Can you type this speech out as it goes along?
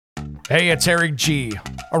Hey, it's Eric G.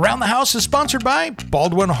 Around the House is sponsored by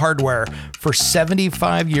Baldwin Hardware. For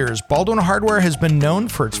 75 years, Baldwin Hardware has been known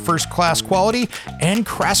for its first-class quality and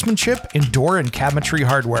craftsmanship in door and cabinetry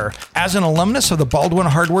hardware. As an alumnus of the Baldwin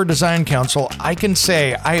Hardware Design Council, I can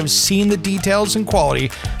say I have seen the details and quality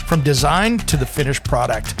from design to the finished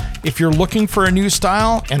product. If you're looking for a new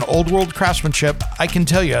style and old-world craftsmanship, I can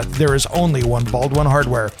tell you there is only one Baldwin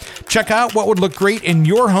Hardware. Check out what would look great in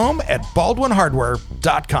your home at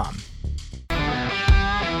baldwinhardware.com.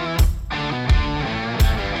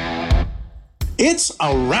 It's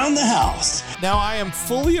Around the House. Now, I am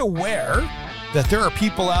fully aware that there are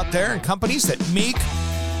people out there and companies that make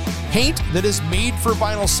paint that is made for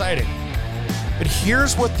vinyl siding. But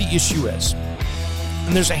here's what the issue is.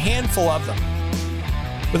 And there's a handful of them.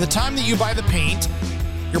 By the time that you buy the paint,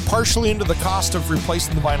 you're partially into the cost of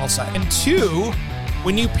replacing the vinyl siding. And two,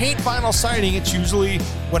 when you paint vinyl siding, it's usually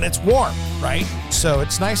when it's warm, right? So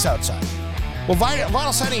it's nice outside. Well,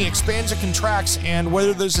 vinyl siding expands and contracts, and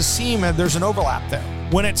whether there's a seam, there's an overlap there.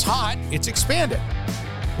 When it's hot, it's expanded.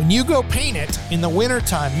 When you go paint it in the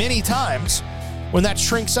wintertime, many times, when that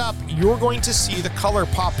shrinks up, you're going to see the color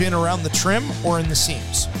pop in around the trim or in the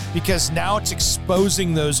seams, because now it's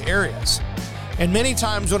exposing those areas. And many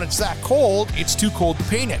times when it's that cold, it's too cold to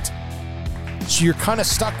paint it. So you're kind of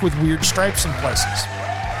stuck with weird stripes in places.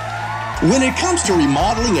 When it comes to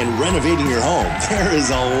remodeling and renovating your home, there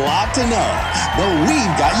is a lot to know, but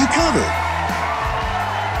we've got you covered.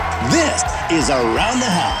 This is Around the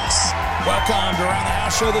House. Welcome to Around the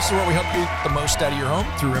House Show. This is where we help you get the most out of your home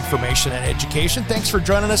through information and education. Thanks for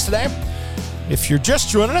joining us today. If you're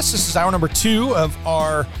just joining us, this is hour number 2 of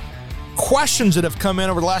our questions that have come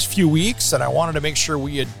in over the last few weeks that I wanted to make sure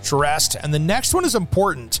we addressed. And the next one is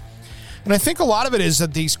important. And I think a lot of it is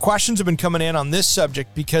that these questions have been coming in on this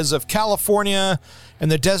subject because of California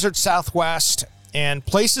and the desert Southwest and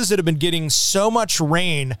places that have been getting so much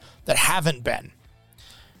rain that haven't been.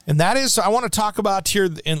 And that is, I want to talk about here,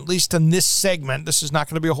 at least in this segment. This is not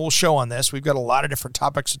going to be a whole show on this. We've got a lot of different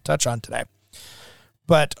topics to touch on today.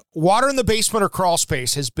 But water in the basement or crawl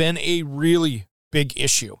space has been a really big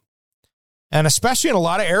issue. And especially in a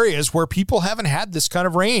lot of areas where people haven't had this kind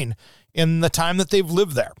of rain in the time that they've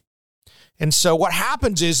lived there. And so what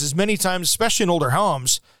happens is many times, especially in older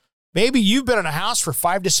homes, maybe you've been in a house for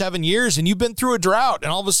 5 to 7 years and you've been through a drought,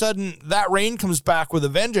 and all of a sudden that rain comes back with a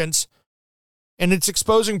vengeance and it's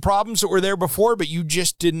exposing problems that were there before, but you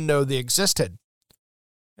just didn't know they existed.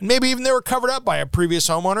 And maybe even they were covered up by a previous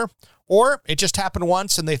homeowner, or it just happened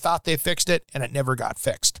once and they thought they fixed it and it never got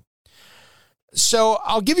fixed. So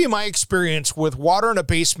I'll give you my experience with water in a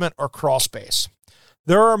basement or crawl space.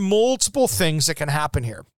 There are multiple things that can happen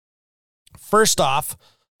here. First off,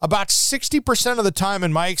 about 60% of the time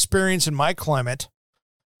in my experience in my climate,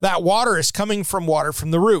 that water is coming from water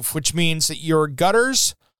from the roof, which means that your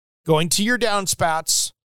gutters going to your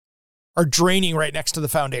downspouts are draining right next to the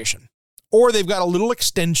foundation. Or they've got a little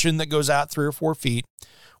extension that goes out 3 or 4 feet.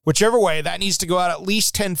 Whichever way, that needs to go out at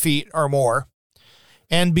least 10 feet or more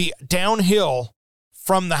and be downhill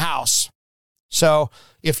from the house. So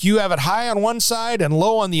if you have it high on one side and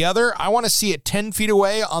low on the other, I want to see it 10 feet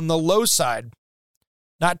away on the low side,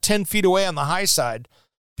 not 10 feet away on the high side.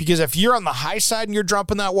 Because if you're on the high side and you're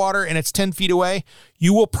dumping that water and it's 10 feet away,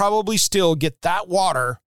 you will probably still get that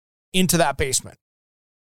water into that basement.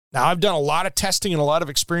 Now, I've done a lot of testing and a lot of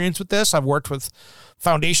experience with this. I've worked with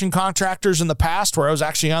foundation contractors in the past where I was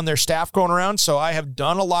actually on their staff going around, so I have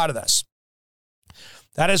done a lot of this.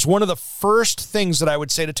 That is one of the first things that I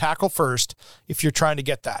would say to tackle first if you're trying to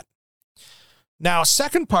get that. Now,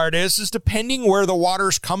 second part is depending where the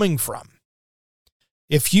water's coming from.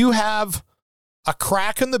 If you have a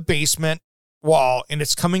crack in the basement wall and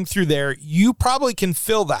it's coming through there, you probably can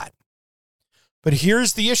fill that. But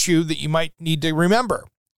here's the issue that you might need to remember.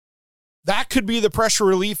 That could be the pressure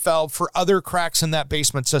relief valve for other cracks in that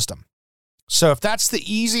basement system. So if that's the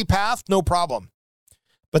easy path, no problem.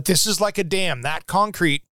 But this is like a dam. That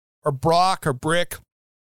concrete or block or brick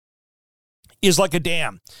is like a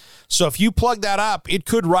dam. So if you plug that up, it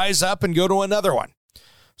could rise up and go to another one.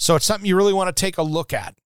 So it's something you really want to take a look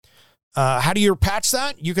at. How do you patch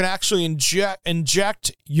that? You can actually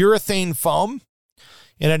inject urethane foam,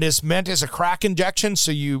 and it is meant as a crack injection.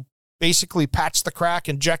 So you basically patch the crack,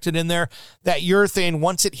 inject it in there. That urethane,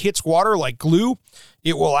 once it hits water like glue,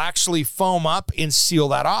 it will actually foam up and seal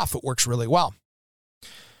that off. It works really well.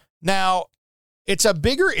 Now, it's a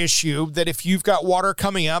bigger issue that if you've got water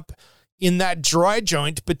coming up in that dry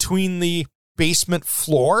joint between the basement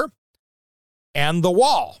floor and the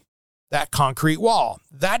wall, that concrete wall,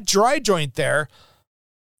 that dry joint there,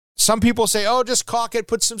 some people say, oh, just caulk it,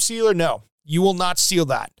 put some sealer. No, you will not seal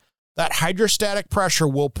that. that hydrostatic pressure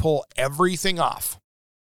will pull everything off.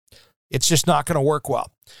 It's just not going to work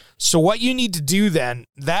well. So what you need to do then,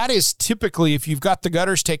 that is typically, if you've got the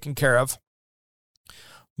gutters taken care of,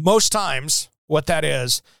 most times what that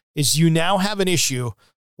is you now have an issue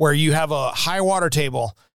where you have a high water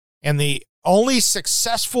table, and the only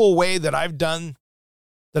successful way that I've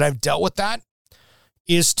dealt with that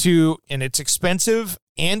is to, and it's expensive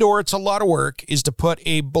and or it's a lot of work, is to put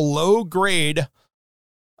a below grade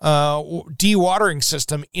dewatering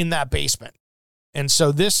system in that basement. And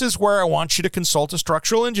so this is where I want you to consult a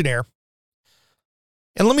structural engineer.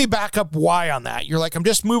 And let me back up why on that. You're like, I'm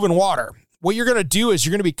just moving water. What you're going to do is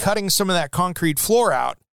you're going to be cutting some of that concrete floor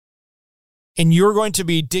out, and you're going to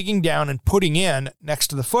be digging down and putting in, next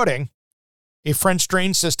to the footing, a French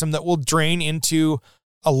drain system that will drain into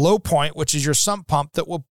a low point, which is your sump pump, that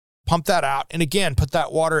will pump that out. And again, put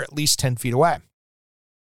that water at least 10 feet away.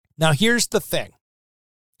 Now, here's the thing.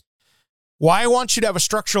 Why I want you to have a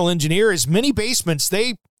structural engineer is many basements,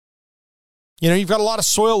 you've got a lot of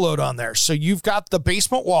soil load on there. So you've got the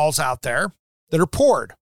basement walls out there that are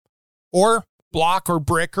poured or block or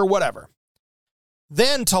brick or whatever.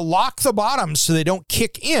 Then to lock the bottoms so they don't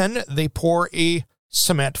kick in, they pour a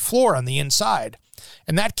cement floor on the inside.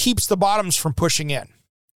 And that keeps the bottoms from pushing in.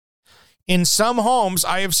 In some homes,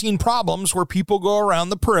 I have seen problems where people go around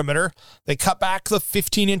the perimeter, they cut back the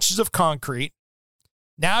 15 inches of concrete.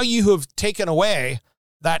 Now you have taken away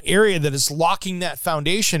that area that is locking that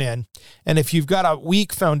foundation in. And if you've got a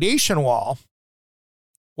weak foundation wall,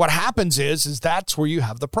 what happens is that's where you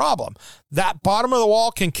have the problem. That bottom of the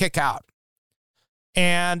wall can kick out.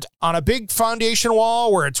 And on a big foundation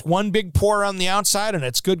wall where it's one big pour on the outside and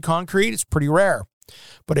it's good concrete, it's pretty rare.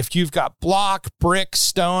 But if you've got block, brick,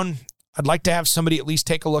 stone, I'd like to have somebody at least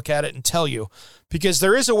take a look at it and tell you, because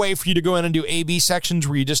there is a way for you to go in and do A-B sections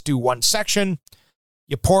where you just do one section,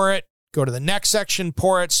 you pour it, go to the next section,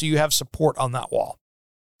 pour it, so you have support on that wall.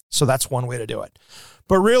 So that's one way to do it.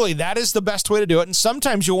 But really, that is the best way to do it. And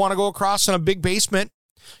sometimes you'll want to go across in a big basement.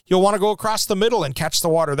 You'll want to go across the middle and catch the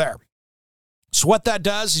water there. So what that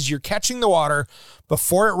does is you're catching the water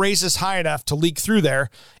before it raises high enough to leak through there.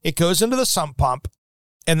 It goes into the sump pump,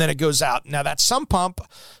 and then it goes out. Now, that sump pump,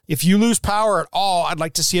 if you lose power at all, I'd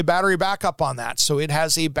like to see a battery backup on that. So it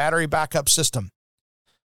has a battery backup system.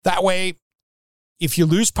 That way, if you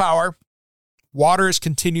lose power, water is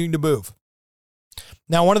continuing to move.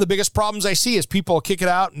 Now, one of the biggest problems I see is people kick it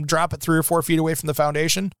out and drop it 3 or 4 feet away from the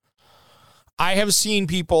foundation. I have seen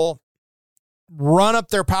people run up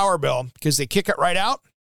their power bill because they kick it right out.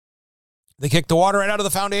 They kick the water right out of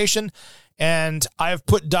the foundation, and I've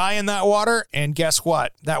put dye in that water, and guess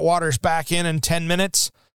what? That water's back in 10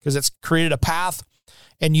 minutes because it's created a path,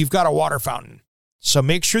 and you've got a water fountain. So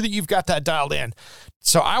make sure that you've got that dialed in.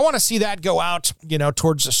 So I want to see that go out,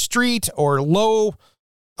 towards the street or low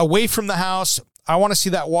away from the house. I want to see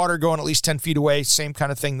that water going at least 10 feet away. Same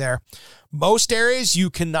kind of thing there. Most areas, you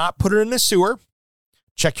cannot put it in a sewer.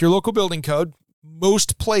 Check your local building code.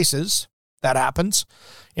 Most places that happens.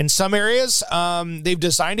 In some areas, they've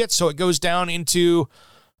designed it so it goes down into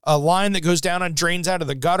a line that goes down and drains out of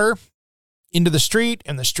the gutter into the street,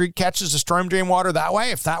 and the street catches the storm drain water that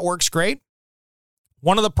way. If that works, great.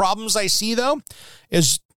 One of the problems I see, though,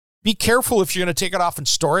 is be careful if you're going to take it off and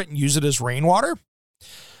store it and use it as rainwater.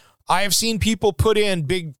 I have seen people put in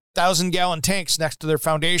big 1,000-gallon tanks next to their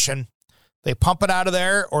foundation. They pump it out of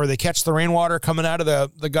there, or they catch the rainwater coming out of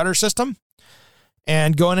the gutter system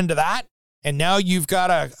and going into that. And now you've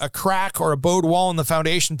got a crack or a bowed wall in the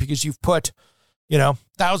foundation because you've put,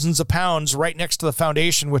 thousands of pounds right next to the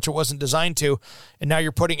foundation, which it wasn't designed to. And now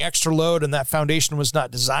you're putting extra load, and that foundation was not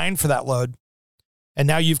designed for that load. And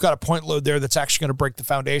now you've got a point load there that's actually going to break the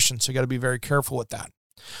foundation. So you got to be very careful with that.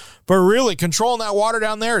 But really, controlling that water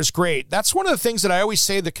down there is great. That's one of the things that I always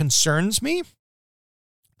say that concerns me,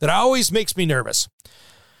 that always makes me nervous,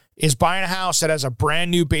 is buying a house that has a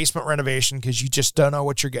brand new basement renovation because you just don't know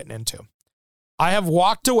what you're getting into. I have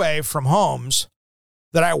walked away from homes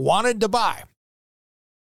that I wanted to buy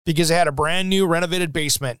because they had a brand new renovated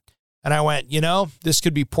basement. And I went, this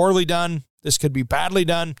could be poorly done. This could be badly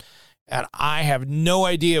done. And I have no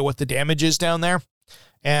idea what the damage is down there.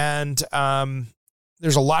 And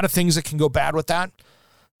there's a lot of things that can go bad with that.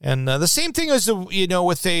 And the same thing as,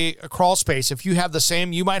 with a crawl space. If you have the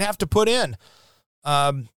same, you might have to put in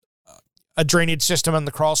a drainage system on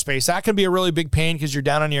the crawl space. That can be a really big pain because you're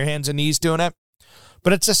down on your hands and knees doing it.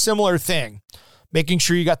 But it's a similar thing. Making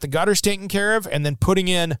sure you got the gutters taken care of and then putting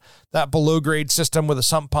in that below grade system with a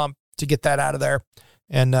sump pump to get that out of there.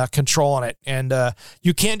 and control on it. And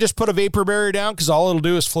you can't just put a vapor barrier down because all it'll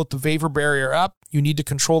do is float the vapor barrier up. You need to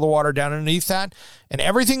control the water down underneath that. And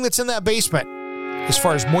everything that's in that basement, as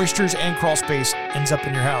far as moistures and crawl space, ends up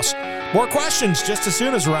in your house. More questions just as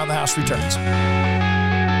soon as Around the House returns.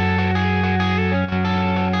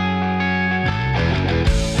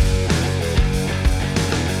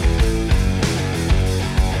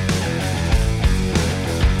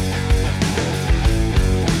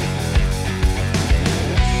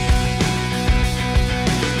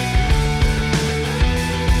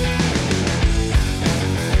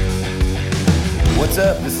 What's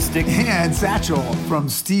up? This is Stick and Satchel from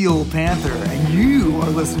Steel Panther, and you are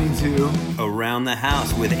listening to Around the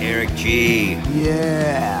House with Eric G.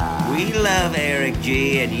 Yeah. We love Eric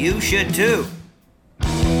G, and you should too. When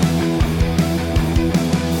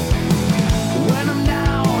I'm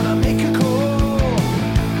down, I make a call.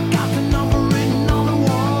 Got the number written on the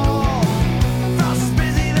wall. Frost is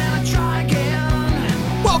busy, then I try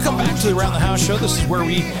again. Welcome back to the Around the House show. This is where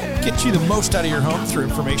we get you the most out of your home through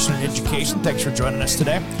information and education. Thanks for joining us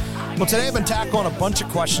today. Well, today I've been tackling a bunch of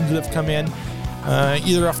questions that have come in,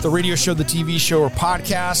 either off the radio show, the TV show, or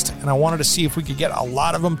podcast, and I wanted to see if we could get a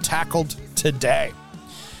lot of them tackled today.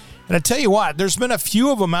 And I tell you what, there's been a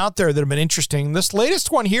few of them out there that have been interesting. This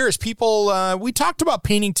latest one here is people, we talked about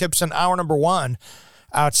painting tips in hour number 1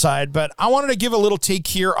 outside, but I wanted to give a little take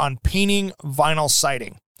here on painting vinyl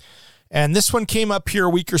siding. And this one came up here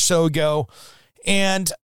a week or so ago,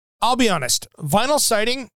 and I'll be honest, vinyl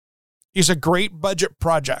siding is a great budget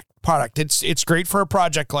product. It's great for a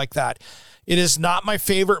project like that. It is not my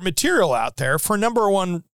favorite material out there for number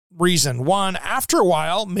one reason. One, after a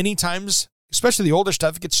while, many times, especially the older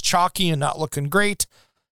stuff, it gets chalky and not looking great.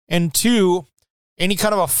 And two, any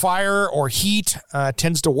kind of a fire or heat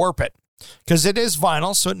tends to warp it because it is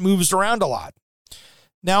vinyl, so it moves around a lot.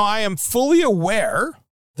 Now, I am fully aware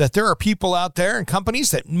that there are people out there and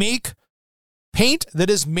companies that make paint that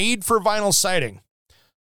is made for vinyl siding.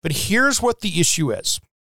 But here's what the issue is.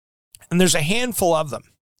 And there's a handful of them.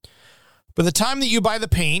 By the time that you buy the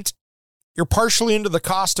paint, you're partially into the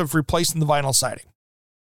cost of replacing the vinyl siding.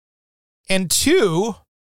 And two,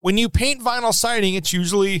 when you paint vinyl siding, it's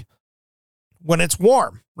usually when it's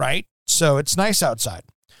warm, right? So it's nice outside.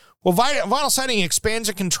 Well, vinyl siding expands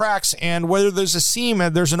and contracts, and whether there's a seam,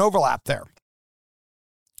 there's an overlap there.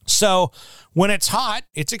 So when it's hot,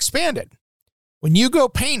 it's expanded. When you go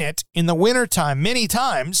paint it in the wintertime, many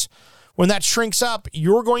times, when that shrinks up,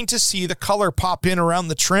 you're going to see the color pop in around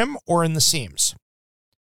the trim or in the seams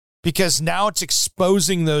because now it's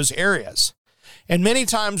exposing those areas. And many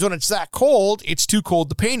times when it's that cold, it's too cold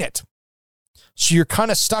to paint it. So you're kind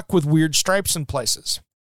of stuck with weird stripes in places.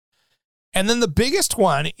 And then the biggest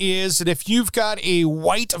one is that if you've got a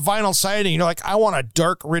white vinyl siding, you're like, I want a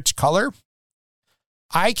dark, rich color.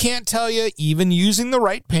 I can't tell you, even using the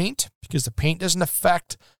right paint, because the paint doesn't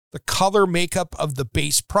affect the color makeup of the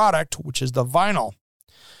base product, which is the vinyl.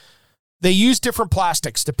 They use different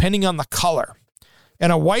plastics depending on the color.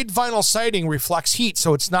 And a white vinyl siding reflects heat,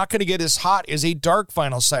 so it's not going to get as hot as a dark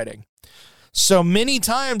vinyl siding. So many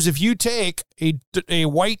times if you take a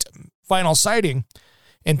white vinyl siding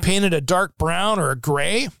and paint it a dark brown or a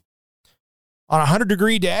gray on a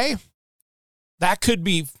 100-degree day, that could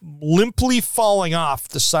be limply falling off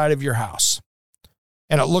the side of your house.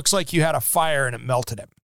 And it looks like you had a fire and it melted it.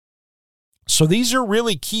 So these are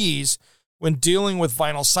really keys when dealing with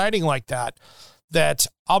vinyl siding like that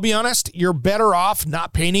I'll be honest, you're better off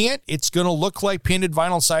not painting it. It's going to look like painted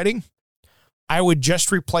vinyl siding. I would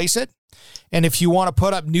just replace it. And if you want to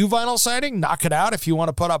put up new vinyl siding, knock it out. If you want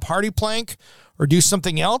to put up hardy plank or do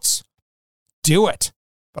something else, do it.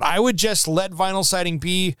 But I would just let vinyl siding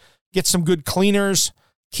be. Get some good cleaners,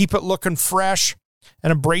 keep it looking fresh, and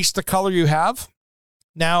embrace the color you have.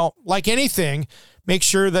 Now, like anything, make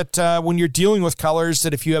sure that when you're dealing with colors,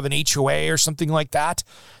 that if you have an HOA or something like that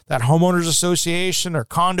homeowners association or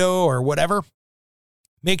condo or whatever,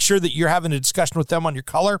 make sure that you're having a discussion with them on your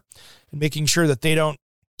color and making sure that they don't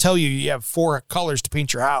tell you you have 4 colors to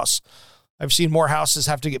paint your house. I've seen more houses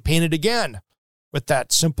have to get painted again with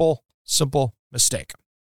that simple mistake.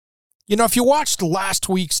 You know, if you watched last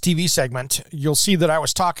week's TV segment, you'll see that I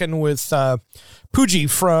was talking with Pooji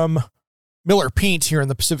from Miller Paint here in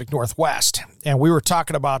the Pacific Northwest. And we were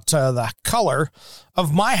talking about the color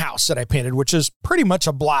of my house that I painted, which is pretty much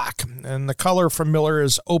a black. And the color from Miller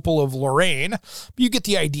is Opal of Lorraine. But you get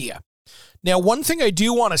the idea. Now, one thing I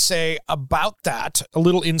do want to say about that, a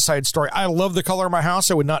little inside story. I love the color of my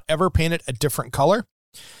house. I would not ever paint it a different color.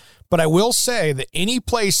 But I will say that any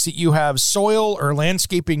place that you have soil or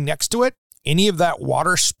landscaping next to it, any of that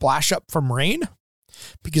water splash up from rain,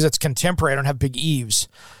 because it's contemporary. I don't have big eaves.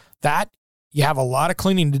 That, you have a lot of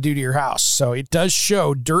cleaning to do to your house. So it does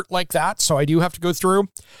show dirt like that. So I do have to go through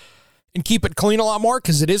and keep it clean a lot more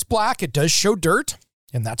because it is black. It does show dirt,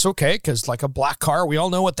 and that's okay because like a black car, we all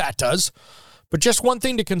know what that does. But just one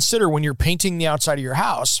thing to consider when you're painting the outside of your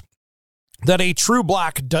house, that a true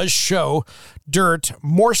black does show dirt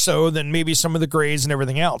more so than maybe some of the grays and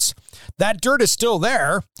everything else. That dirt is still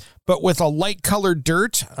there, but with a light colored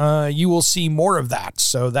dirt, you will see more of that.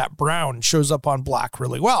 So that brown shows up on black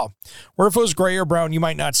really well. Where if it was gray or brown, you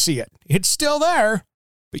might not see it. It's still there,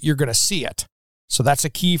 but you're going to see it. So that's a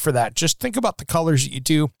key for that. Just think about the colors that you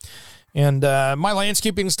do. And my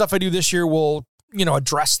landscaping stuff I do this year will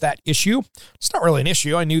address that issue. It's not really an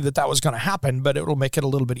issue. I knew that was going to happen, but it will make it a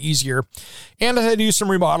little bit easier. And as I do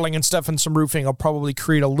some remodeling and stuff and some roofing, I'll probably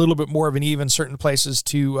create a little bit more of an eve in certain places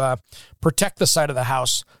to protect the side of the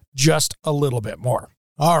house just a little bit more.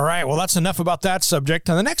 All right. Well, that's enough about that subject.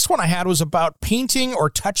 And the next one I had was about painting or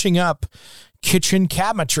touching up kitchen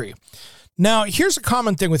cabinetry. Now, here's a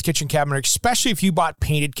common thing with kitchen cabinetry, especially if you bought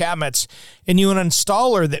painted cabinets and you an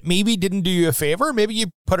installer that maybe didn't do you a favor. Maybe you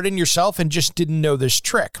put it in yourself and just didn't know this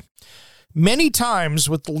trick. Many times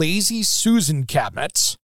with Lazy Susan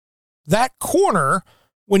cabinets, that corner,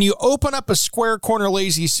 when you open up a square corner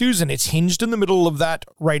Lazy Susan, it's hinged in the middle of that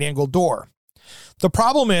right angle door. The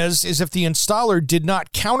problem is if the installer did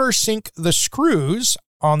not countersink the screws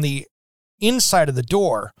on the inside of the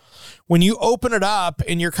door, when you open it up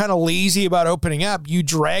and you're kind of lazy about opening up, you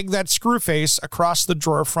drag that screw face across the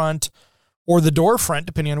drawer front or the door front,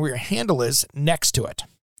 depending on where your handle is, next to it.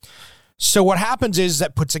 So what happens is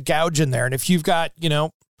that puts a gouge in there. And if you've got,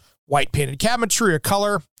 white painted cabinetry or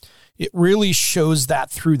color, it really shows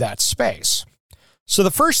that through that space. So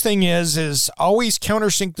the first thing is always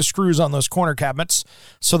countersink the screws on those corner cabinets.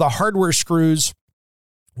 So the hardware screws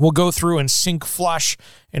will go through and sink flush,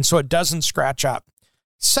 and so it doesn't scratch up.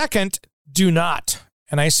 Second, do not,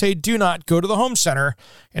 and I say do not, go to the home center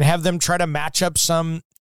and have them try to match up some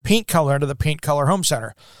paint color into the Paint Color Home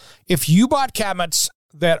Center. If you bought cabinets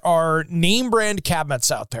that are name brand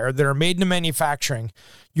cabinets out there that are made in manufacturing,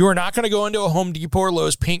 you are not going to go into a Home Depot or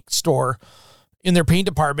Lowe's paint store in their paint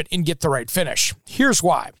department and get the right finish. Here's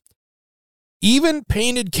why. Even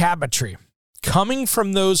painted cabinetry coming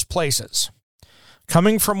from those places,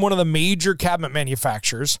 coming from one of the major cabinet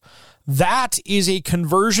manufacturers, that is a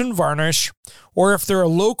conversion varnish, or if they're a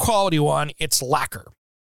low quality one, it's lacquer.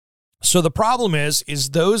 So the problem is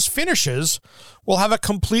those finishes will have a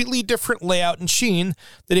completely different layout and sheen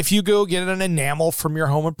than if you go get an enamel from your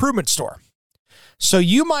home improvement store. So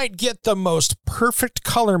you might get the most perfect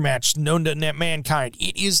color match known to mankind.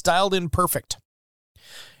 It is dialed in perfect.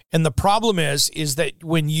 And the problem is that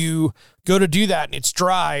when you go to do that and it's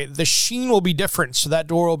dry, the sheen will be different. So that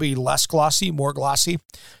door will be less glossy, more glossy.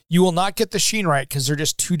 You will not get the sheen right because they're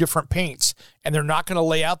just two different paints and they're not going to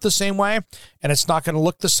lay out the same way and it's not going to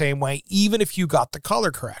look the same way, even if you got the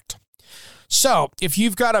color correct. So if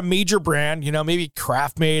you've got a major brand, maybe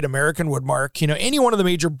Craftmade, American Woodmark, any one of the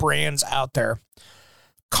major brands out there,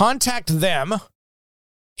 contact them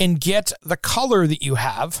and get the color that you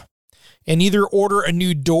have and either order a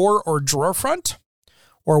new door or drawer front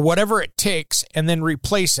or whatever it takes and then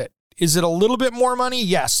replace it. Is it a little bit more money?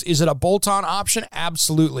 Yes. Is it a bolt-on option?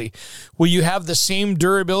 Absolutely. Will you have the same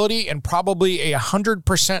durability and probably a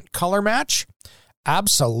 100% color match?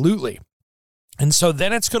 Absolutely. And so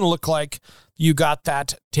then it's going to look like you got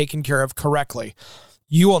that taken care of correctly.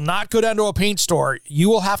 You will not go down to a paint store. You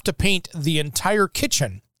will have to paint the entire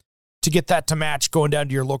kitchen to get that to match going down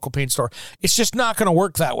to your local paint store. It's just not going to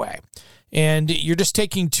work that way. And you're just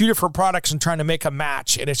taking two different products and trying to make a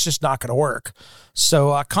match, and it's just not going to work.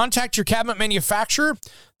 So contact your cabinet manufacturer.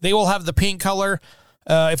 They will have the paint color.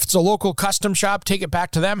 If it's a local custom shop, take it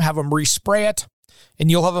back to them, have them respray it, and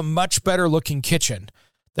you'll have a much better looking kitchen.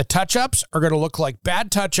 The touch-ups are going to look like bad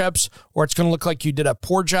touch-ups, or it's going to look like you did a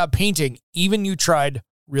poor job painting. Even you tried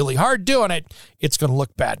really hard doing it, it's going to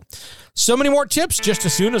look bad. So many more tips just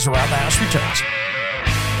as soon as Around the House returns.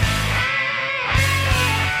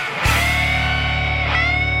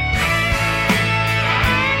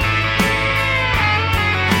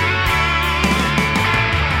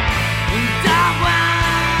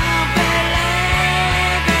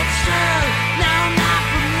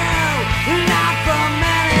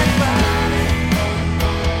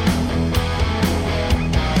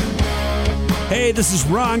 Hey, this is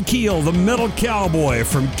Ron Keel, the Metal Cowboy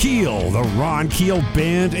from Keel, the Ron Keel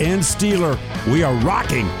Band and Steeler. We are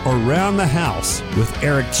rocking Around the House with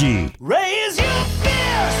Eric G. Raise your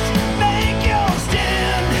fist, make your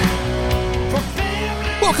stand. For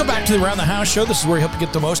family. Welcome back to the Around the House show. This is where we help you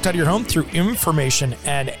get the most out of your home through information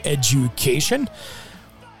and education.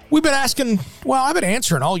 We've been I've been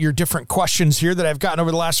answering all your different questions here that I've gotten over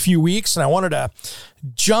the last few weeks, and I wanted to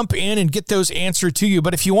jump in and get those answered to you.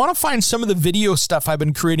 But if you want to find some of the video stuff I've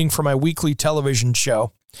been creating for my weekly television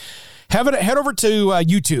show, head over to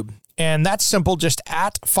YouTube, and that's simple, just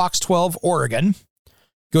at Fox 12 Oregon.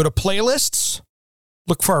 Go to playlists,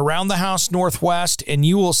 look for Around the House Northwest, and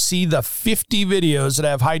you will see the 50 videos that I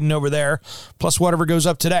have hiding over there, plus whatever goes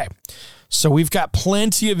up today. So we've got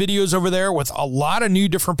plenty of videos over there with a lot of new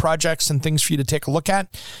different projects and things for you to take a look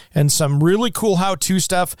at, and some really cool how-to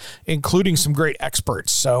stuff, including some great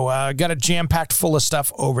experts. So got a jam-packed full of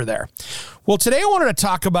stuff over there. Well, today I wanted to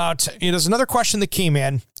talk about, it is another question that came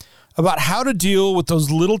in about how to deal with those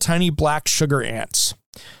little tiny black sugar ants,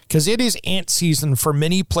 because it is ant season for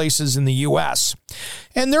many places in the U.S.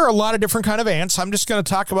 And there are a lot of different kind of ants. I'm just going to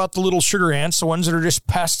talk about the little sugar ants, the ones that are just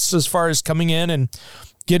pests as far as coming in and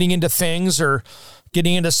getting into things or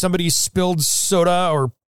getting into somebody's spilled soda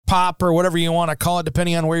or pop or whatever you want to call it,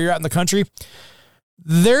 depending on where you're at in the country.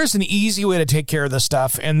 There's an easy way to take care of this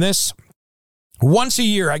stuff. And this, once a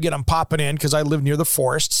year, I get them popping in because I live near the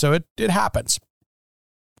forest, so it happens.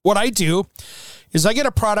 What I do is I get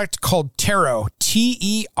a product called Terro,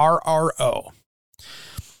 Terro.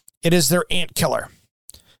 It is their ant killer.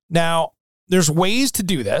 Now, there's ways to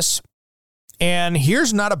do this, and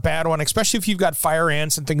here's not a bad one, especially if you've got fire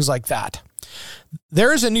ants and things like that.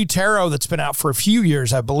 There is a new Terro that's been out for a few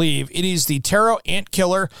years, I believe. It is the Terro Ant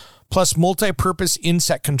Killer plus multi-purpose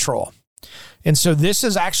insect control. And so this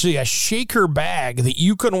is actually a shaker bag that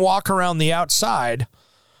you can walk around the outside,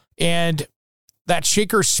 and that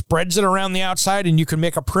shaker spreads it around the outside, and you can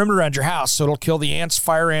make a perimeter around your house. So it'll kill the ants,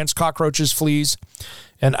 fire ants, cockroaches, fleas,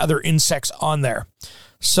 and other insects on there.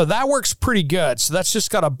 So that works pretty good. So that's just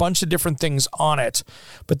got a bunch of different things on it.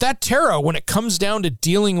 But that Terro, when it comes down to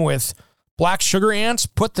dealing with black sugar ants,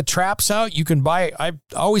 put the traps out. You can buy, I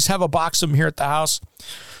always have a box of them here at the house.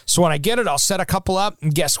 So when I get it, I'll set a couple up,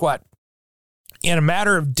 and guess what? In a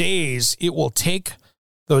matter of days, it will take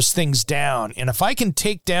those things down. And if I can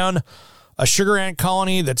take down a sugar ant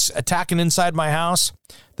colony that's attacking inside my house,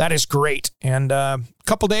 that is great. And a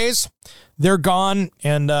couple days, they're gone,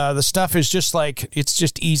 and the stuff is just like, it's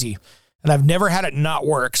just easy. And I've never had it not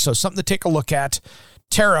work, so something to take a look at.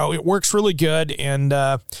 Terro, it works really good and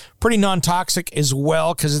pretty non-toxic as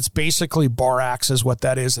well, because it's basically borax is what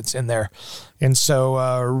that is that's in there. And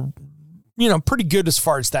so, pretty good as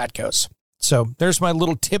far as that goes. So there's my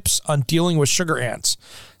little tips on dealing with sugar ants.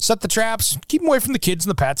 Set the traps, keep them away from the kids and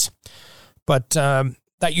the pets. But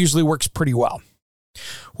that usually works pretty well.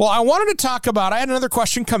 Well, I wanted to talk about, I had another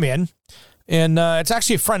question come in, and it's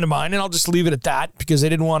actually a friend of mine, and I'll just leave it at that because they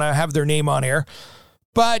didn't want to have their name on air.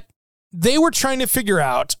 But they were trying to figure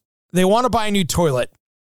out, they want to buy a new toilet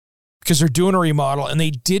because they're doing a remodel, and they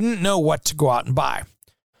didn't know what to go out and buy.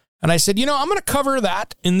 And I said, I'm going to cover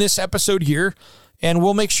that in this episode here, and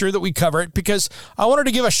we'll make sure that we cover it because I wanted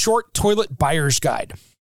to give a short toilet buyer's guide.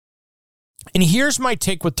 And here's my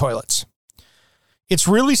take with toilets. It's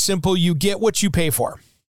really simple. You get what you pay for.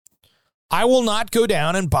 I will not go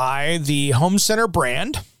down and buy the Home Center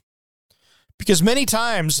brand because many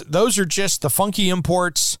times those are just the funky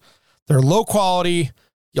imports. They're low quality.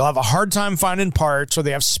 You'll have a hard time finding parts, or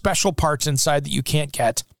they have special parts inside that you can't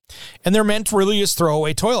get. And they're meant really as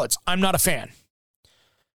throwaway toilets. I'm not a fan.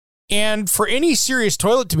 And for any serious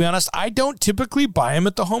toilet, to be honest, I don't typically buy them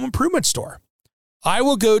at the home improvement store. I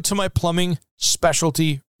will go to my plumbing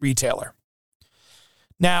specialty retailer.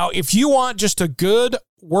 Now, if you want just a good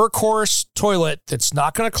workhorse toilet that's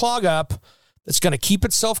not going to clog up, that's going to keep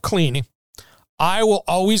itself clean, I will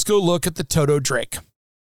always go look at the Toto Drake.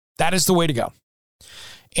 That is the way to go.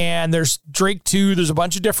 And there's Drake 2. There's a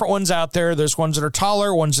bunch of different ones out there. There's ones that are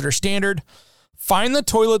taller, ones that are standard. Find the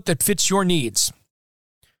toilet that fits your needs.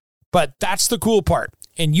 But that's the cool part.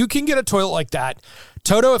 And you can get a toilet like that.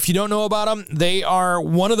 Toto, if you don't know about them, they are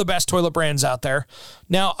one of the best toilet brands out there.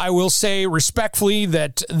 Now, I will say respectfully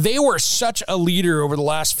that they were such a leader over the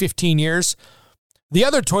last 15 years. The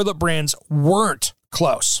other toilet brands weren't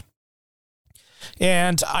close.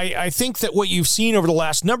 And I think that what you've seen over the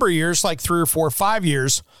last number of years, like 3 or 4 or 5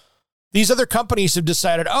 years, these other companies have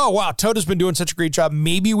decided, oh, wow, Toto's been doing such a great job.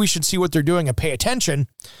 Maybe we should see what they're doing and pay attention.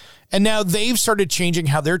 And now they've started changing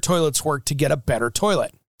how their toilets work to get a better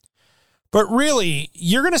toilet. But really,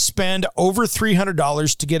 you're going to spend over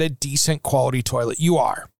 $300 to get a decent quality toilet. You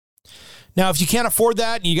are. Now, if you can't afford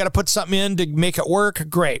that and you got to put something in to make it work,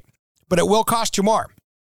 great. But it will cost you more.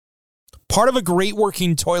 Part of a great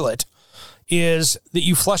working toilet is that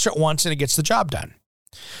you flush it once and it gets the job done.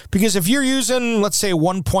 Because if you're using, let's say,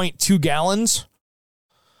 1.2 gallons,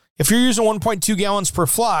 if you're using 1.2 gallons per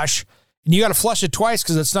flush and you got to flush it twice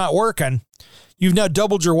because it's not working, you've now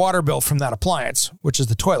doubled your water bill from that appliance, which is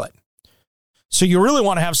the toilet. So you really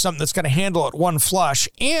want to have something that's going to handle it one flush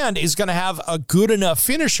and is going to have a good enough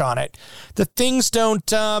finish on it that things don't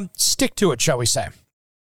stick to it, shall we say.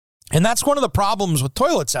 And that's one of the problems with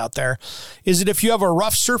toilets out there, is that if you have a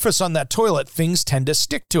rough surface on that toilet, things tend to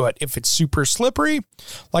stick to it. If it's super slippery,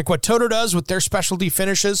 like what Toto does with their specialty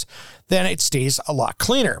finishes, then it stays a lot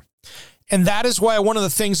cleaner. And that is why one of the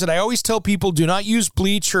things that I always tell people, do not use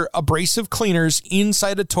bleach or abrasive cleaners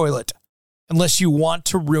inside a toilet unless you want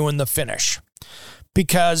to ruin the finish.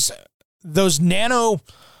 Because those nano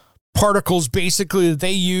particles basically that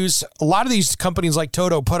they use, a lot of these companies like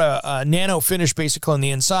Toto put a nano finish basically on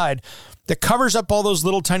the inside that covers up all those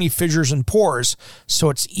little tiny fissures and pores so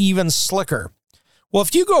it's even slicker. Well,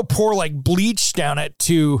 if you go pour like bleach down it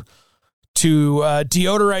to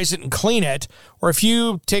deodorize it and clean it, or if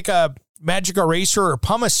you take a magic eraser or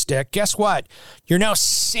pumice stick, guess what? You're now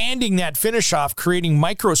sanding that finish off, creating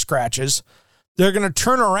micro scratches. They're going to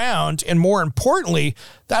turn around, and more importantly,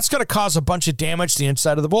 that's going to cause a bunch of damage to the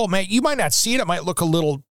inside of the bowl. Man, you might not see it. It might look a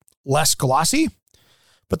little less glossy,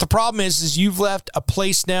 but the problem is you've left a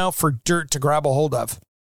place now for dirt to grab a hold of,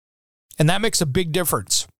 and that makes a big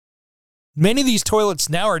difference. Many of these toilets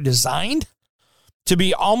now are designed to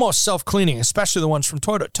be almost self-cleaning, especially the ones from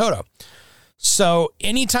Toto. So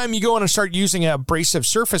anytime you go in and start using an abrasive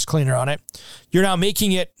surface cleaner on it, you're now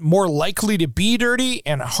making it more likely to be dirty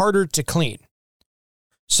and harder to clean.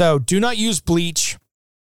 So do not use bleach.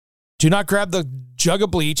 Do not grab the jug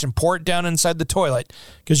of bleach and pour it down inside the toilet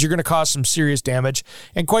because you're going to cause some serious damage.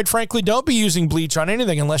 And quite frankly, don't be using bleach on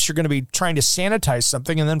anything unless you're going to be trying to sanitize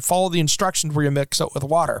something, and then follow the instructions where you mix it with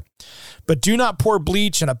water. But do not pour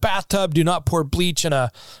bleach in a bathtub. Do not pour bleach in a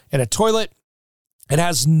toilet. It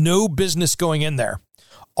has no business going in there.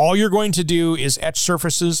 All you're going to do is etch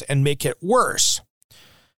surfaces and make it worse.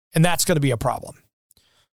 And that's going to be a problem.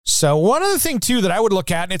 So one other thing, too, that I would look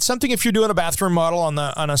at, and it's something if you're doing a bathroom model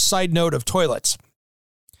on a side note of toilets,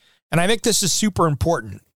 and I think this is super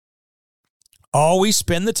important, always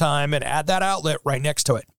spend the time and add that outlet right next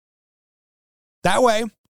to it. That way,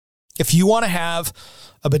 if you want to have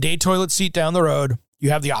a bidet toilet seat down the road, you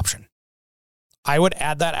have the option. I would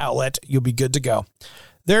add that outlet. You'll be good to go.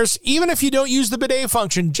 Even if you don't use the bidet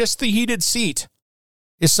function, just the heated seat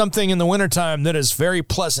is something in the wintertime that is very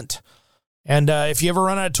pleasant. And if you ever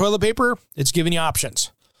run out of toilet paper, it's giving you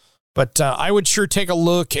options. But I would sure take a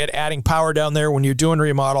look at adding power down there when you're doing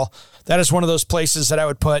remodel. That is one of those places that I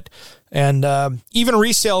would put. And even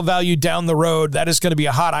resale value down the road, that is going to be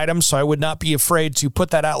a hot item, so I would not be afraid to put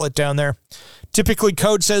that outlet down there. Typically,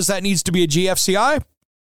 code says that needs to be a GFCI.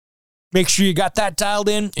 Make sure you got that dialed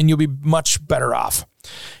in, and you'll be much better off.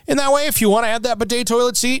 And that way, if you want to add that bidet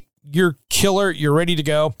toilet seat, you're killer, you're ready to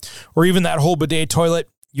go. Or even that whole bidet toilet,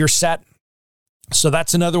 you're set. So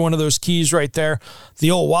that's another one of those keys right there.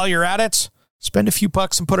 While you're at it, spend a few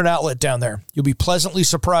bucks and put an outlet down there. You'll be pleasantly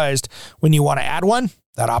surprised when you want to add one.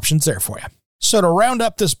 That option's there for you. So to round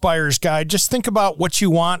up this buyer's guide, just think about what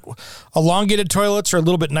you want. Elongated toilets are a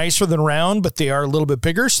little bit nicer than round, but they are a little bit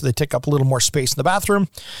bigger, so they take up a little more space in the bathroom,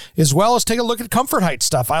 as well as take a look at comfort height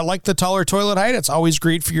stuff. I like the taller toilet height. It's always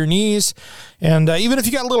great for your knees. And even if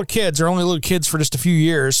you got little kids or only little kids for just a few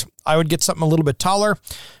years, I would get something a little bit taller.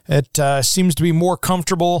 It seems to be more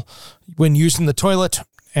comfortable when using the toilet,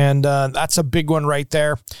 and that's a big one right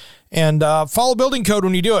there. And follow building code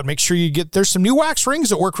when you do it. Make sure there's some new wax rings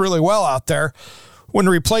that work really well out there when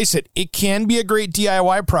to replace it. It can be a great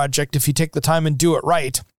DIY project if you take the time and do it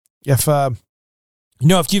right. If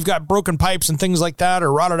you've got broken pipes and things like that,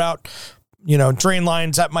 or rotted out, drain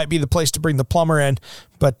lines, that might be the place to bring the plumber in.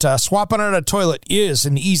 But swapping out a toilet is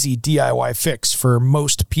an easy DIY fix for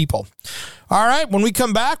most people. All right, when we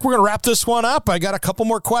come back, we're going to wrap this one up. I got a couple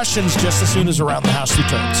more questions just as soon as Around the House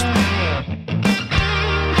returns.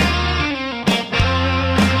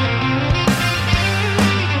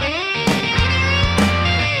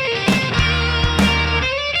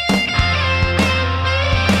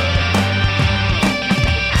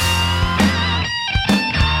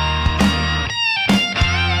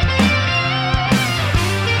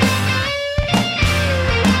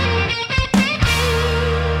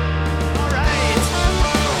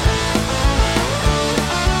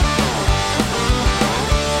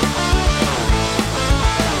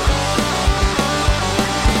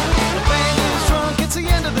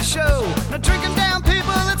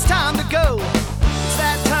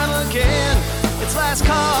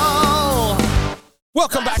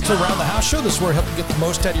 Welcome back to Around the House Show. This is where we help you get the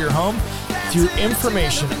most out of your home through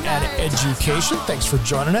information and education. Thanks for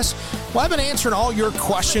joining us. Well, I've been answering all your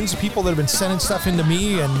questions, people that have been sending stuff into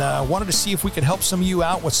me, and wanted to see if we could help some of you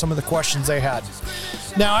out with some of the questions they had.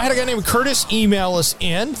 Now, I had a guy named Curtis email us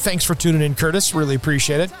in. Thanks for tuning in, Curtis. Really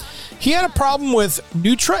appreciate it. He had a problem with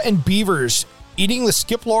Nutra and beavers eating the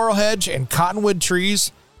skip laurel hedge and cottonwood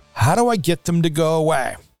trees. How do I get them to go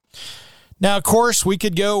away? Now, of course, we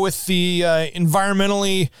could go with the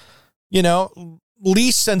environmentally,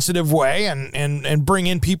 least sensitive way and bring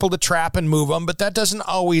in people to trap and move them, but that doesn't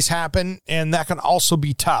always happen, and that can also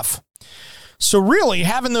be tough. So really,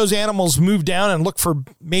 having those animals move down and look for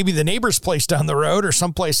maybe the neighbor's place down the road or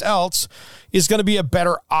someplace else is going to be a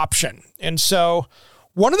better option. And so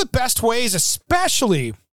one of the best ways,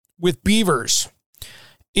 especially with beavers,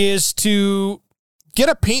 is to get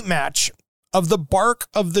a paint match of the bark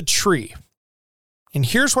of the tree. And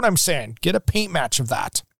here's what I'm saying. Get a paint match of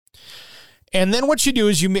that. And then what you do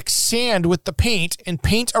is you mix sand with the paint and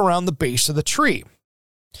paint around the base of the tree.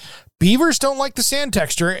 Beavers don't like the sand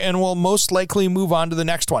texture and will most likely move on to the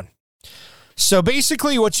next one. So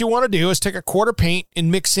basically what you want to do is take a quart of paint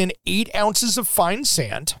and mix in 8 ounces of fine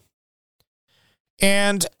sand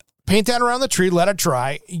and paint that around the tree, let it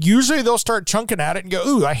dry. Usually they'll start chunking at it and go,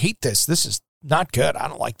 ooh, I hate this. This is not good. I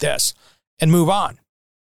don't like this, and move on.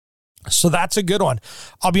 So that's a good one.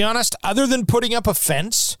 I'll be honest, other than putting up a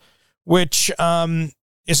fence, which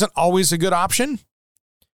isn't always a good option.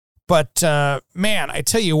 But, man, I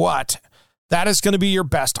tell you what, that is going to be your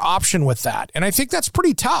best option with that. And I think that's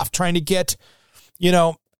pretty tough trying to get,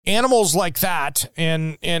 animals like that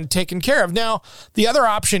and taken care of. Now, the other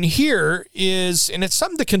option here is, and it's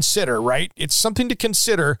something to consider, right? It's something to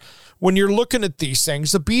consider when you're looking at these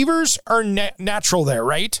things. The beavers are natural there,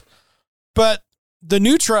 right? But the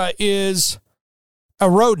Nutra is a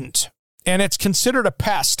rodent, and it's considered a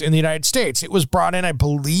pest in the United States. It was brought in, I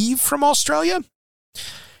believe, from Australia,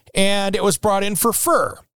 and it was brought in for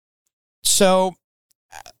fur. So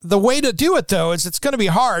the way to do it, though, is it's going to be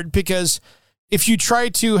hard, because if you try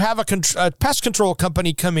to have a pest control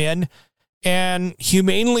company come in and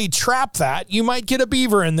humanely trap that, you might get a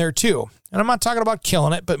beaver in there too. And I'm not talking about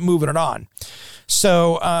killing it, but moving it on.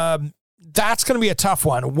 So that's going to be a tough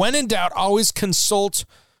one. When in doubt, always consult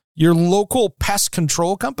your local pest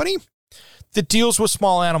control company that deals with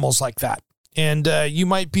small animals like that. And you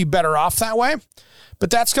might be better off that way. But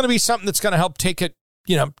that's going to be something that's going to help take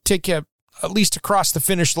you at least across the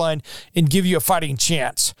finish line and give you a fighting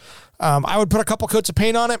chance. I would put a couple coats of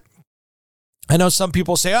paint on it. I know some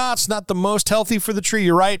people say, it's not the most healthy for the tree.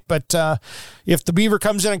 You're right. But if the beaver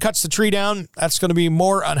comes in and cuts the tree down, that's going to be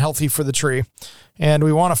more unhealthy for the tree. And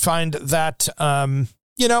we want to find that,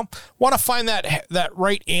 that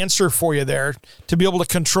right answer for you there to be able to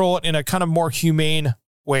control it in a kind of more humane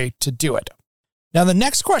way to do it. Now, the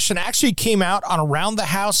next question actually came out on Around the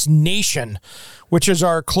House Nation, which is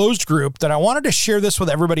our closed group that I wanted to share this with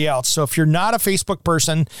everybody else. So if you're not a Facebook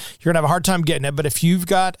person, you're going to have a hard time getting it. But if you've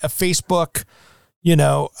got a Facebook,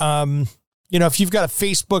 if you've got a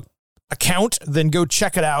Facebook account, then go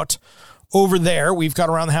check it out over there. We've got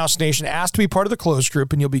Around the House Nation. Ask to be part of the closed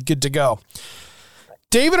group and you'll be good to go.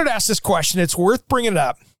 David had asked this question. It's worth bringing it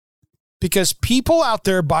up because people out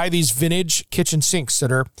there buy these vintage kitchen sinks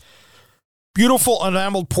that are beautiful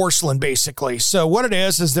enameled porcelain, basically. So what it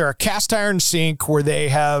is they're a cast iron sink where they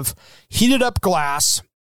have heated up glass,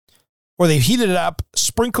 or they've heated it up,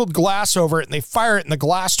 sprinkled glass over it, and they fire it, and the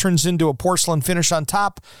glass turns into a porcelain finish on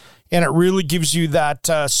top, and it really gives you that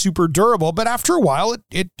super durable. But after a while,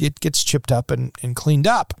 it gets chipped up and cleaned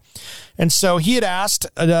up. And so he had asked,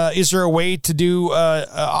 is there a way to do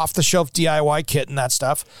off-the-shelf DIY kit and that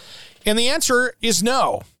stuff? And the answer is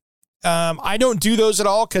no. I don't do those at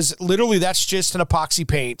all because literally that's just an epoxy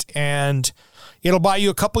paint and it'll buy you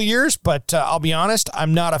a couple years, but I'll be honest,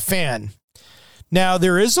 I'm not a fan. Now,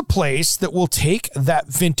 there is a place that will take that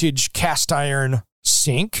vintage cast iron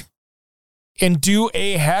sink and do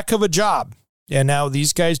a heck of a job. And now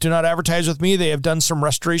these guys do not advertise with me. They have done some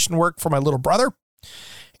restoration work for my little brother,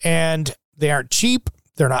 and they aren't cheap.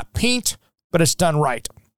 They're not paint, but it's done right.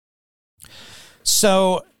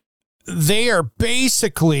 So they are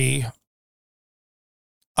basically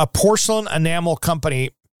a porcelain enamel company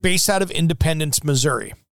based out of Independence,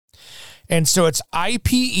 Missouri. And so it's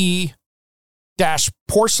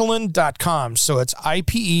IPE-porcelain.com. So it's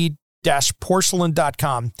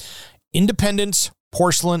IPE-porcelain.com. Independence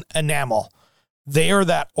Porcelain Enamel. They are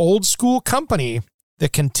that old school company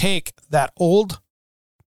that can take that old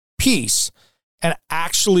piece and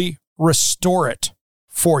actually restore it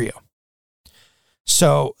for you.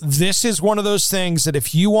 So this is one of those things that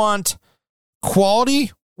if you want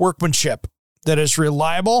quality workmanship that is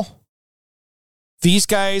reliable These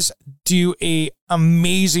guys do an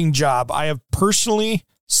amazing job. I have personally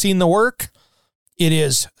seen the work. It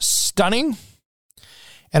is stunning.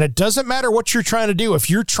 And it doesn't matter what you're trying to do. If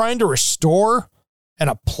you're trying to restore an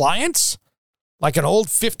appliance, like an old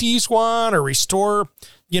 50s one, or restore,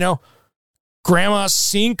 grandma's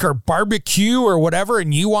sink or barbecue or whatever,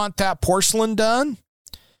 and you want that porcelain done,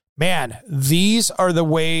 man, this is the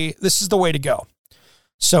way to go.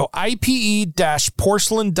 So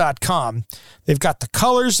IPE-porcelain.com, they've got the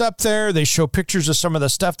colors up there. They show pictures of some of the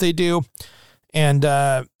stuff they do. And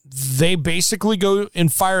they basically go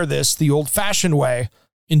and fire this the old-fashioned way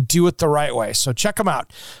and do it the right way. So check them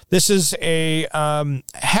out. This is a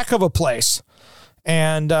heck of a place.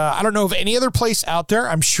 And I don't know of any other place out there.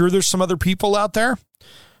 I'm sure there's some other people out there.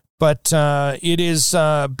 But it is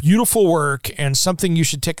beautiful work and something you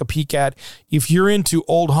should take a peek at. If you're into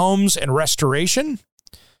old homes and restoration,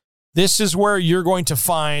 this is where you're going to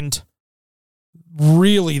find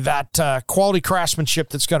really that quality craftsmanship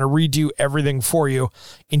that's going to redo everything for you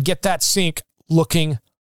and get that sink looking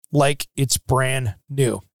like it's brand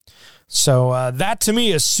new. So that to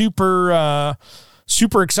me is super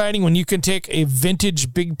exciting when you can take a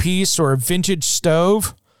vintage big piece or a vintage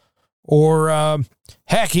stove, or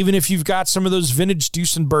heck, even if you've got some of those vintage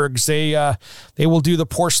Duesenbergs, they will do the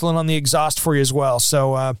porcelain on the exhaust for you as well.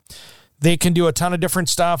 So they can do a ton of different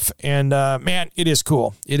stuff, and man, it is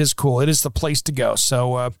cool. It is cool. It is the place to go.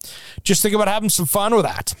 So just think about having some fun with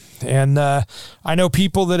that. And I know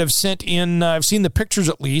people that have sent in, I've seen the pictures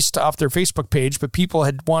at least off their Facebook page, but people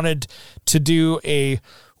had wanted to do a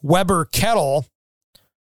Weber kettle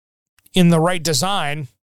in the right design,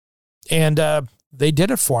 and they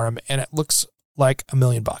did it for them, and it looks like $1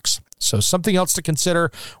 million. So something else to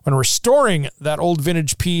consider when restoring that old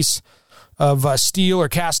vintage piece of steel or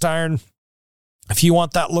cast iron. If you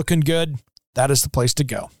want that looking good, that is the place to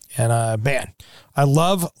go. And man, I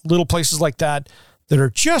love little places like that are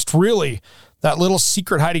just really that little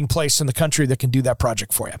secret hiding place in the country that can do that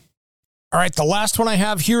project for you. All right, the last one I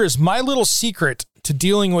have here is my little secret to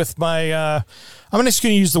dealing with my, I'm just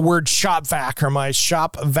going to use the word shop vac, or my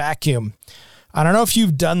shop vacuum. I don't know if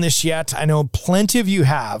you've done this yet. I know plenty of you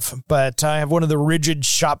have, but I have one of the rigid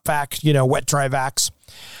shop vac, wet dry vacs.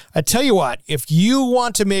 I tell you what, if you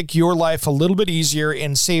want to make your life a little bit easier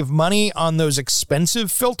and save money on those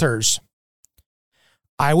expensive filters,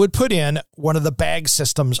 I would put in one of the bag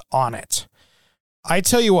systems on it. I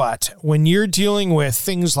tell you what, when you're dealing with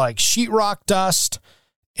things like sheetrock dust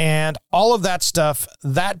and all of that stuff,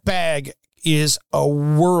 that bag is a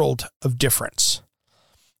world of difference.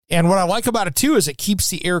 And what I like about it too is it keeps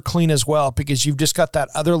the air clean as well, because you've just got that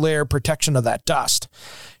other layer of protection of that dust.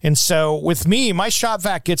 And so with me, my shop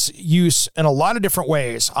vac gets use in a lot of different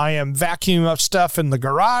ways. I am vacuuming up stuff in the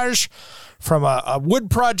garage, from a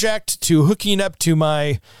wood project to hooking up to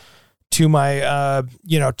my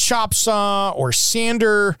chop saw or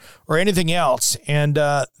sander or anything else. And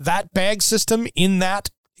that bag system in that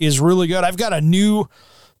is really good. I've got a new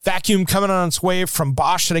vacuum coming on its way from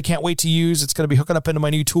Bosch that I can't wait to use. It's going to be hooking up into my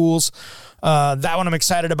new tools. That one I'm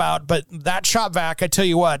excited about. But that shop vac, I tell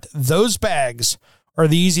you what, those bags are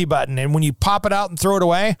the easy button. And when you pop it out and throw it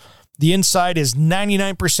away, the inside is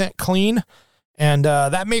 99% clean. And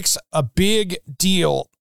that makes a big deal.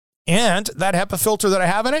 And that HEPA filter that I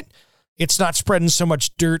have in it, it's not spreading so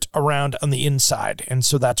much dirt around on the inside. And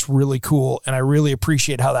so that's really cool. And I really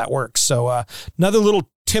appreciate how that works. So another little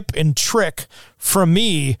tip and trick from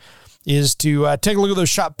me is to take a look at those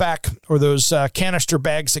shop vac, or those canister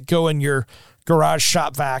bags that go in your garage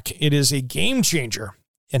shop vac. It is a game changer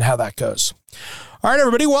in how that goes. All right,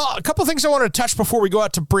 everybody. Well, a couple things I wanted to touch before we go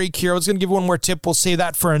out to break here. I was going to give one more tip. We'll save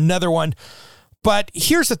that for another one. But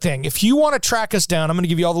here's the thing. If you want to track us down, I'm going to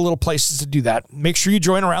give you all the little places to do that. Make sure you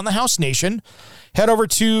join Around the House Nation. Head over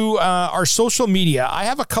to our social media. I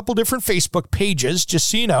have a couple different Facebook pages, just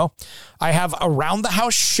so you know. I have Around the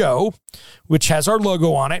House Show, which has our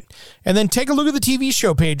logo on it. And then take a look at the TV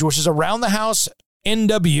show page, which is Around the House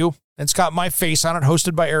NW. It's got my face on it,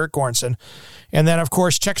 hosted by Eric Goranson. And then, of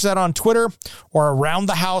course, check us out on Twitter or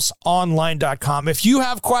aroundthehouseonline.com. If you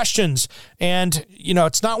have questions and,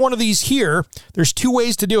 it's not one of these here, there's two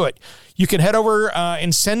ways to do it. You can head over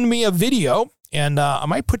and send me a video, and I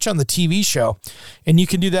might put you on the TV show. And you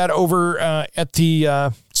can do that over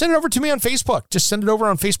send it over to me on Facebook. Just send it over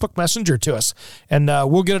on Facebook Messenger to us, and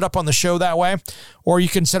we'll get it up on the show that way. Or you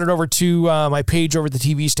can send it over to my page over at the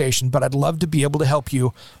TV station. But I'd love to be able to help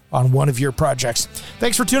you on one of your projects.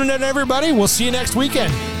 Thanks for tuning in, everybody. We'll see you next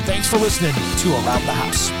weekend. Thanks for listening to Around the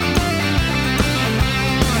House.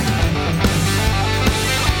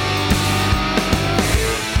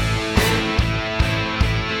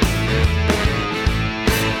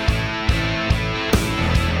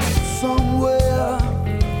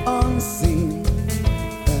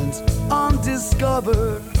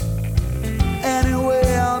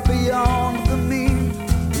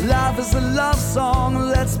 love song,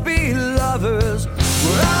 let's be lovers.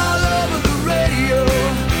 We're all over the radio.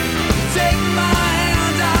 Take my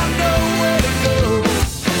hand, I know where to go.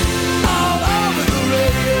 All over the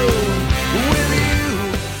radio with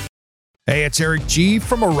you. Hey, it's Eric G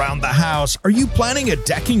from Around the House. Are you planning a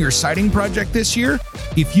decking or siding project this year?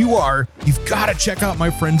 If you are, you've got to check out my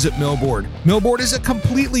friends at Millboard. Millboard is a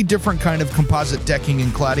completely different kind of composite decking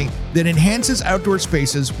and cladding that enhances outdoor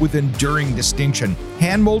spaces with enduring distinction.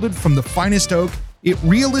 Hand-molded from the finest oak, it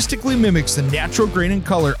realistically mimics the natural grain and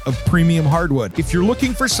color of premium hardwood. If you're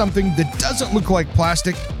looking for something that doesn't look like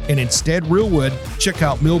plastic and instead real wood, check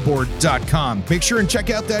out millboard.com. Make sure and check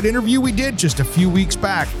out that interview we did just a few weeks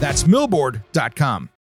back. That's millboard.com.